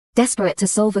Desperate to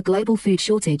solve a global food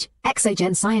shortage,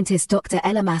 ExoGen scientist Dr.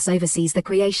 Masse oversees the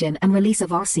creation and release of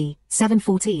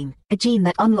RC714, a gene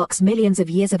that unlocks millions of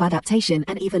years of adaptation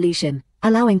and evolution,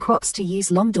 allowing crops to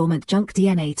use long-dormant junk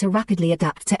DNA to rapidly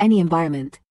adapt to any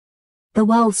environment. The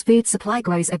world's food supply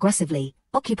grows aggressively,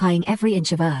 occupying every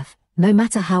inch of Earth, no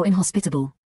matter how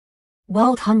inhospitable.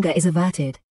 World hunger is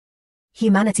averted.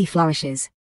 Humanity flourishes.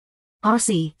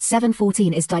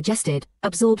 RC714 is digested,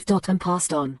 absorbed and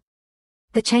passed on.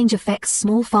 The change affects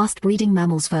small fast-breeding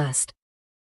mammals first.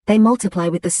 They multiply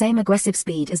with the same aggressive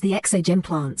speed as the ExoGen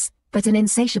plants, but an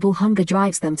insatiable hunger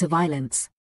drives them to violence.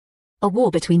 A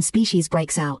war between species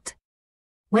breaks out.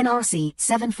 When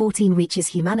RC714 reaches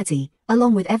humanity,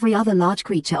 along with every other large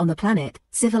creature on the planet,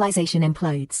 civilization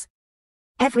implodes.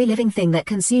 Every living thing that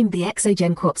consumed the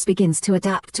ExoGen crops begins to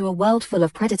adapt to a world full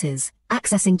of predators,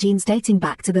 accessing genes dating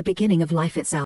back to the beginning of life itself.